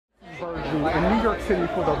Virgil in New York City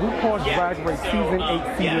for the Rupaul Drag Race Season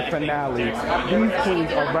 8 season finale. These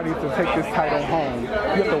queens are ready to take this title home. You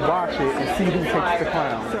have to watch it and see who takes the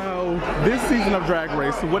crown. So, this season of Drag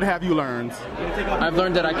Race, what have you learned? I've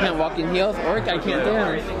learned that I can't walk in heels or I can't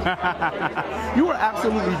dance. You are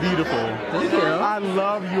absolutely beautiful. Thank you. I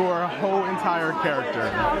love your whole entire character.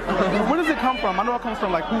 Where does it come from? I know it comes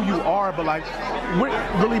from like who you are, but like what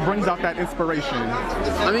really brings out that inspiration?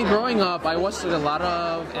 I mean, growing up, I watched a lot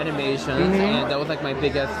of animations, and that was like my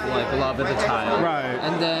biggest like love as a child. Right.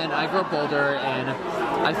 And then I grew up older, and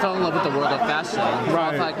I fell in love with the world of fashion. So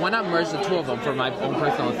I was like, why not merge the two of them for my own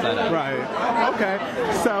personal aesthetic? Right. Okay.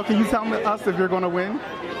 So, can you tell us if you're going to win?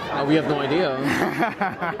 We have no idea.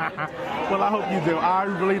 Well, I hope you do. I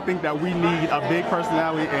really think that we need a big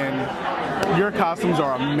personality, and your costumes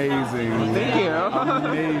are amazing. Thank you.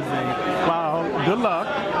 Amazing. Wow. Good luck.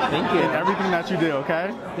 Thank you. In everything that you do,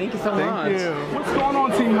 okay? Thank you so much. Thank you. What's going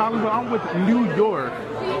on, Team Hollywood? I'm with New York.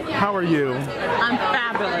 How are you? I'm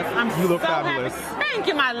fabulous. You look fabulous. Happy. Thank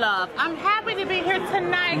you, my love. I'm happy to be here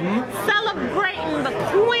tonight celebrating the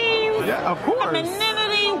queens. Yeah, of course.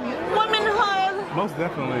 Femininity, womanhood. Most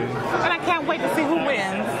definitely. And I can't wait to see who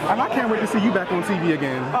wins. And I can't wait to see you back on TV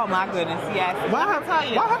again. Oh my goodness, yes. Why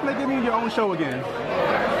haven't they given you your own show again?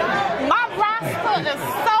 My roster is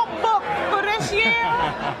so booked for this year.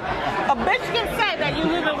 A bitch can say that you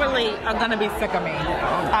literally are gonna be sick of me.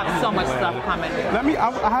 I have so much stuff coming.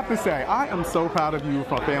 I have to say, I am so proud of you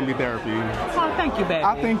for Family Therapy. Oh, thank you, baby.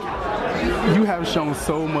 I think you have shown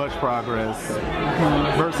so much progress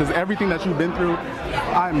versus everything that you've been through.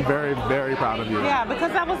 I'm very, very proud of you. Yeah,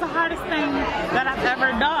 because that was the hardest thing that I've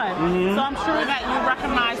ever done. So I'm sure that you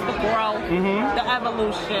recognize the growth, the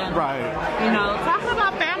evolution. Right. You know, talking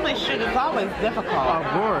about family shit is always difficult. Of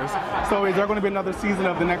course. So is there going to be another season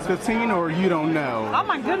of the next 15 or you don't know? Oh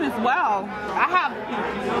my goodness, well, I have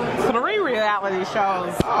 3 reality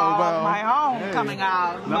shows of my own coming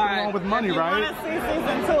out. Nothing wrong with money, right? If you want to see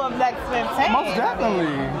season 2 of Next 15. Most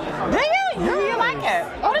definitely. Do you? Do you like it?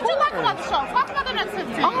 What did you like about the show? Talk about the Next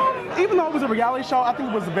 15. Even though it was a reality show, I think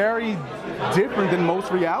it was very different than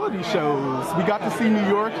most reality shows. We got to see New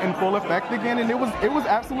York in full effect again, and it was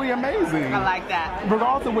absolutely amazing. I like that.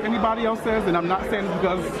 Regardless of what anybody else says, and I'm not saying it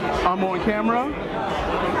because I'm on camera,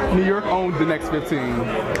 New York owns the Next 15.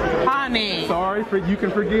 Honey. Sorry, you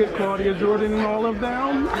can forget Claudia Jordan and all of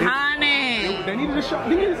them. Honey. They needed to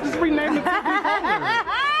just rename it.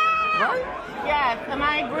 Right? Yes, and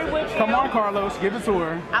I agree with you. Come on, Carlos, give it to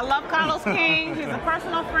her. I love Carlos King. He's a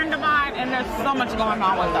personal friend of mine, and there's so much going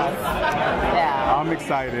on with us. Yeah. I'm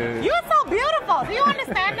excited. You're so beautiful. Do you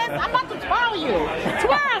understand this? I'm about to twirl you.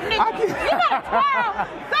 Twirl, nigga. You gotta twirl.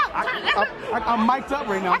 I'm mic'd up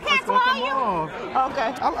right now. I can't twirl you.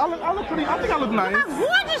 Okay. I look pretty. I think I look nice. Look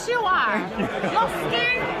how gorgeous you are. Your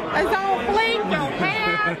skin is on fleek. Your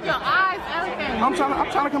hair, your eyes, everything. I'm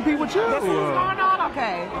trying to compete with you. This is going on.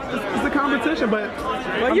 Okay. It's a competition, but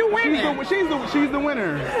you winning. She's the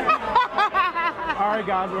winner. All right,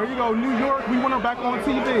 guys. Here you go. New York. We want her back on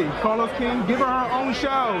TV. Carlos King, give her her own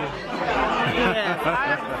show. Yes,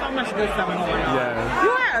 I have so much good stuff going on. Yes.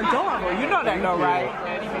 You are adorable. You know that, though, right?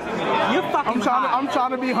 You fucking I'm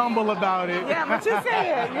trying to be humble about it. Yeah, but you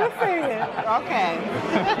say it. You say it. Okay.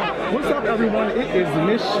 What's up, everyone? It is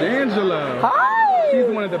Miss Shangela. Hi. She's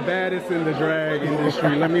one of the baddest in the drag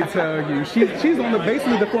industry, let me tell you. She's on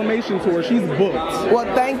basically the Formation tour. She's booked. Well,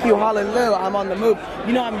 thank you. Hallelujah. I'm on the move.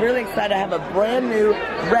 You know, I'm really excited to have a brand new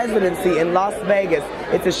residency in Las Vegas.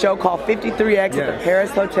 It's a show called 53X at the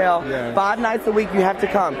Paris Hotel. Yes. 5 nights a week, you have to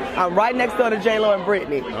come. I'm right next door to J-Lo and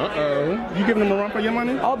Britney. Uh-oh. You giving them a run for your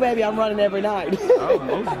money? Oh, baby, I'm running every night. Oh,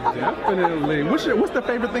 most definitely. What's the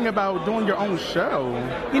favorite thing about doing your own show?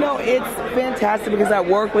 You know, it's fantastic because I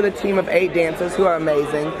work with a team of 8 dancers who are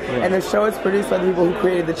amazing. Yeah. And the show is produced by the people who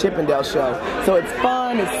created the Chippendale show. So it's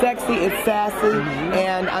fun, it's sexy, it's sassy,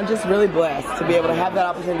 and I'm just really blessed to be able to have that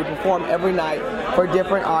opportunity to perform every night for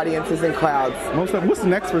different audiences and crowds. What's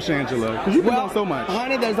next for Shangela? Because you've been doing so much.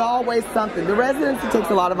 Honey, there's always something. The residency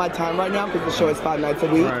takes a lot of my time right now because the show is 5 nights a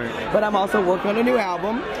week. Right. But I'm also working on a new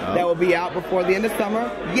album that will be out before the end of summer.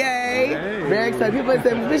 Yay! Very excited. People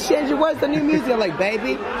say, Miss Shangela, where's the new music? I'm like,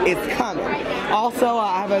 baby, it's coming. Also,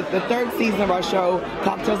 I have the 3rd season of our show,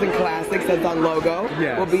 Cocktails and Classics, that's on Logo.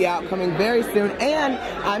 Yes. Will be out coming very soon. And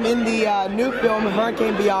I'm in the new film,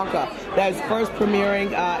 Hurricane Bianca, that is first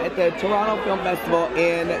premiering at the Toronto Film Festival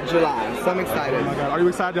in July. So I'm excited. Oh my God, Are you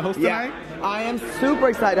excited to host tonight? I am super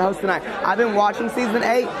excited to host tonight. I've been watching season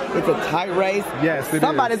 8. It's a tight race. Yes, it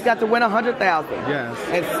Somebody's got to win $100,000. Yes.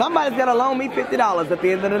 And somebody's got to loan me $50 at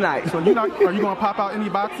the end of the night. So are you going to pop out any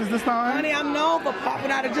boxes this time? Honey, I'm known for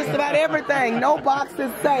popping out of just about everything. No box is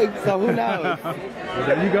safe, so who knows? Well,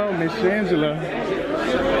 there you go, Miss Shangela.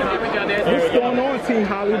 What's going on, Team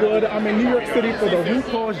Hollywood? I'm in New York City for the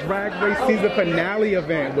Rupaul's Drag Race season finale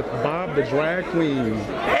event with Bob the Drag Queen.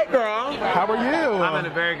 Hey, girl. How are you? I'm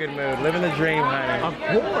in a very good mood. Living the dream, honey. Of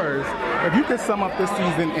course. If you could sum up this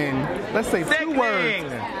season in, let's say, 2 words.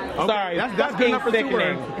 Okay, sorry, that's good enough for 2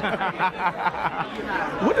 words.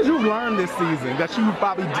 What did you learn this season that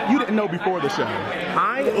you didn't know before the show?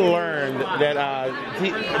 I learned that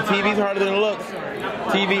TV's harder than it looks.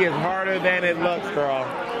 TV is harder than it looks, girl.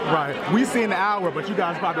 Right. We see an hour, but you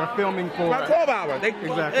guys probably are filming for about 12 hours. Exactly.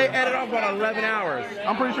 They edit off about 11 hours.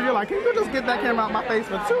 I'm pretty sure you're like, can you just get that camera out my face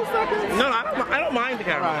for 2 seconds? No, I don't mind the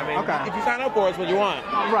camera. Right. I mean, okay. If you sign up for it, it's what you want.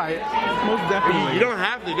 Right. Most definitely. You don't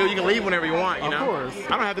have to do. You can leave whenever you want. You know. Of course.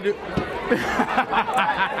 I don't have to do.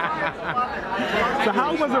 So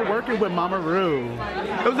how was it working with Mama Ru?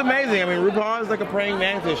 It was amazing. I mean, Rupaul is like a praying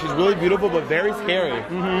mantis. She's really beautiful, but very scary.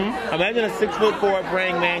 Imagine a 6'4"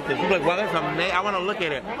 praying mantis. You're like, wow, that's amazing. I want to look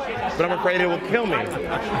at it, but I'm afraid it will kill me.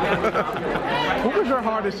 What was your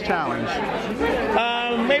hardest challenge?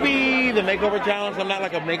 Maybe the makeover challenge. I'm not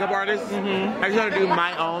like a makeup artist. I just want to do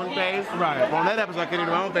my own face. Right. Well, on that episode, I couldn't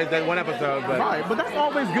do my own face. That one episode, but right. But that's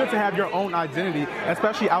always good to have your own identity,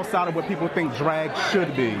 especially outside of what people think drag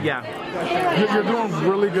should be. Yeah. You're doing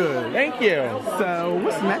really good. Thank you. So,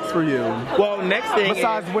 what's next for you? Well, next thing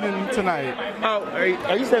besides winning tonight. Oh,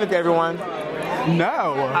 are you saying it to everyone?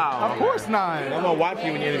 No. Oh. Of course not. I'm gonna watch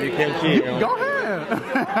you when you interview Kim Chi. Go ahead.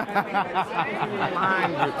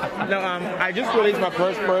 No, I just released my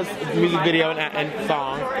first music video and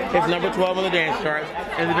song. It's number 12 on the dance charts.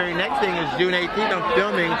 And the very next thing is June 18th. I'm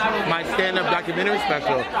filming my stand-up documentary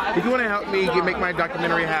special. If you want to help me make my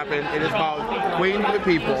documentary happen, it is called Queen for the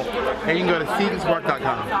People, and you can go to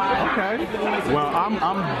seedspark.com. Okay. Well, I'm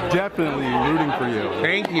definitely rooting for you.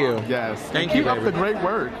 Thank you. Yes. Thank you. Keep up the great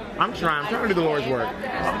work. I'm trying to do the Lord's work.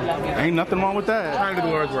 Ain't nothing wrong with that. I'm trying to do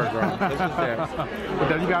the Lord's work, bro. That's just it. But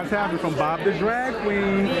there you guys have it from Bob the Drag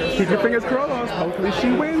Queen. Keep your fingers crossed. Hopefully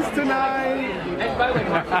she wins tonight.